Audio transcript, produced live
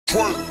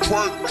Baby,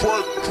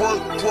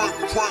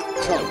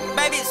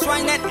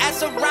 swing that ass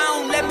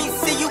around, let me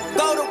see you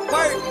go to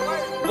work.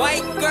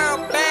 White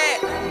girl bad,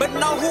 but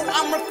know who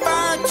I'm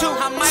referring to.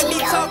 I might be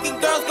talking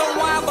girls go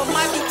wild, but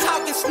might be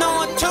talking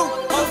snowing too.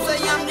 Most say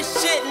I'm the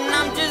shit, and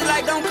I'm just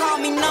like, don't call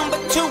me number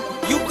 2.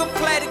 You can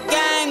play the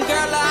game,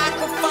 girl, or I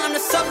can find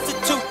a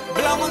substitute.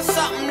 Blowing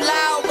something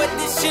loud, but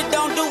this shit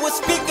don't do what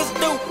speakers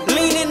do.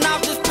 Leaning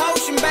off this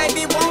potion,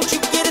 baby, won't you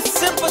get a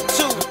sip or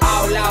two?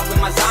 All out in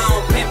my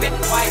zone, pimpin',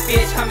 white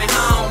bitch coming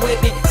home with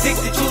me.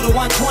 62 to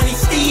 120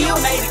 steel,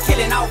 made a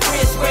killing off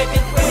wrist whippin'.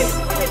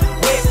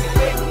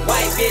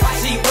 White bitch,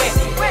 she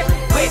whippin', white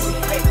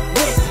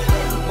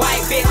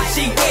bitch,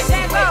 she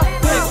whippin',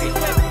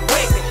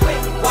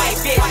 white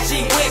bitch,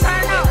 she whippin', white bitch, she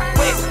whippin',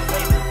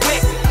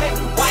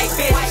 white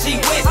bitch,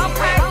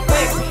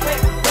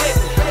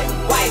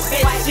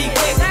 she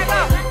whippin'.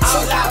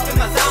 All out in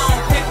my zone,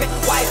 pimpin',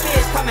 white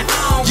bitch coming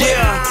home.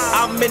 Yeah,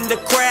 I'm in the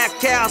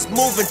crack house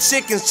moving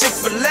chickens,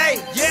 Chick-fil-A.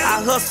 Yeah,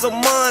 I hustle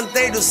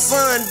Monday to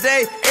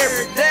Sunday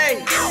every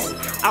day.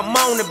 I'm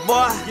on it,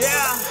 boy.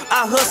 Yeah,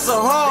 I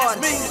hustle hard.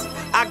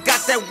 I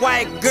got that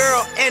white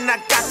girl and I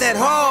got that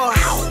hard.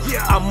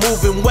 I'm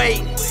moving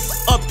weight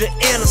up the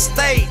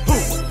interstate.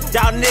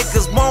 Y'all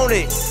niggas want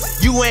it,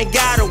 you ain't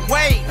gotta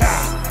wait.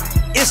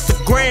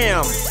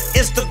 Instagram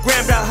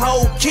the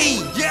whole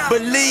key.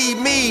 Believe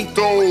me,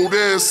 throw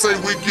that, say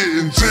we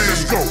getting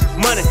G's. Go.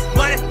 Money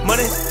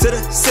to the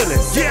ceiling.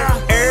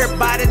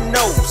 Everybody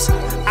knows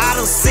I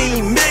done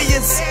seen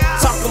millions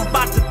talking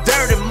about the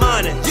dirty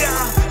money.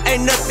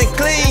 Ain't nothing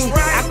clean.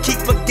 I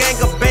keep a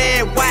gang of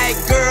bad white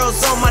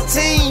girls on my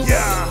team.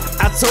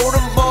 I told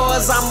them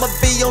boys I'ma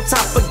be on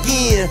top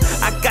again.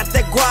 I got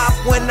that guap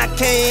when I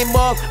came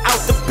up out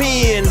the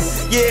pen.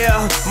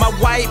 Yeah, my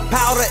white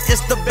powder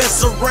is the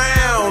best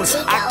around.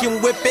 I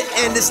can whip it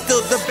and it's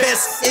still the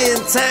best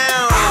in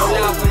town. All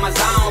out in my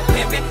zone,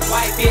 pimpin',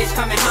 white bitch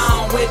coming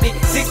home with me.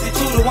 62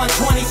 to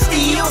 120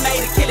 steel,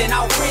 made a killing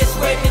off wrist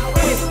whippin'.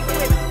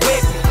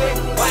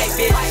 White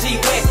bitch,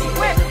 she whippin'.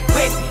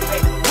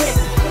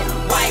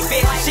 White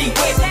bitch, she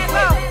whippin'.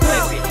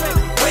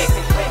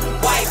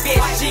 White bitch,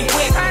 she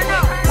whippin'.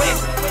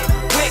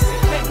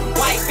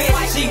 White bitch,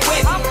 she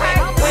whippin'.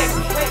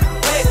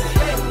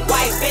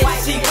 White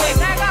bitch, she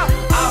whippin'.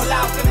 All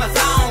out in my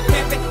zone,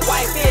 pimpin',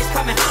 white bitch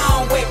coming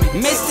home with me.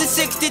 Mr.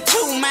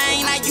 62,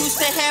 man, I used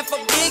to have a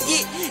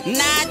bigot.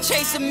 Now I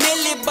chase a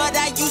milli, but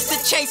I used to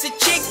chase a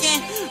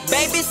chicken.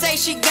 Baby say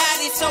she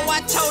got it, so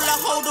I told her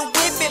hold her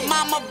whip it.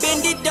 Mama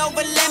bend it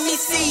over, let me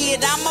see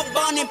it. I'm a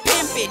bun and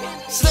pimp it.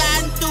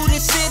 Sliding through the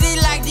city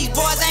like these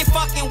boys ain't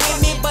fucking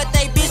with me, but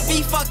they bitch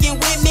be fucking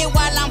with me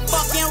while I'm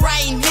fucking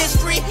writing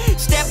history.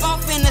 Step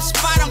off in the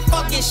spot, I'm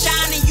fucking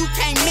shining, you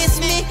can't miss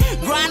me.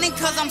 Grinding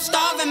cause I'm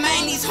starving,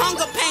 man, these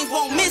hunger pains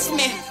won't miss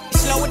me.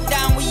 Slow it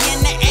down, we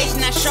in the H,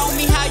 now show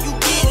me how you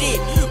get it.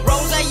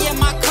 Rose in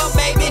my cup,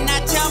 baby, now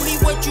tell me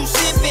what you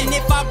sippin'.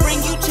 If I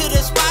bring you to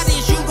the spot,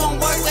 is you gon'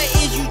 work or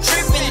is you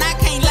trippin'? I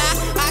can't lie,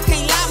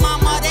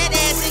 mama, that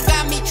ass, it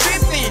got me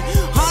trippin'.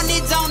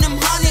 Hundreds on them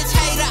hundreds,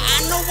 hater,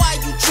 I know why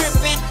you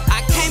trippin'.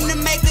 I came to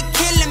make a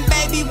killing,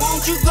 baby,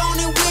 won't you go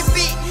and whip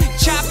it?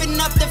 Chopping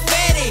up the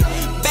fatty,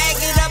 bag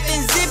it up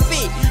and zip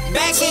it.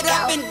 Back it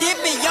up and dip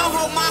it, yo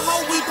ho, my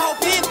hoe, we po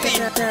pimpin'.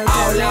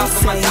 All out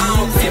in my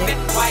zone, pimpin',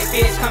 white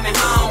bitch coming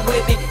home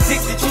with me.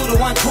 62 to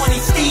 120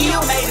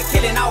 steel, made a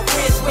killing off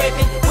wrist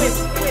whippin'.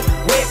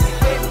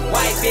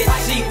 White bitch,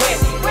 she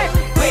whippin'.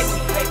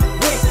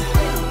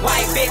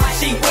 White bitch,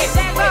 she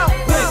whippin'.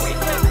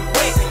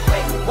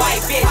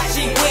 White bitch,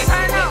 she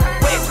whippin'.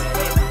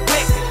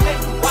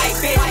 White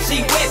bitch,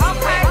 she whippin'.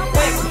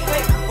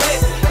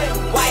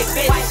 White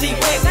bitch, she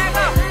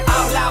whippin'.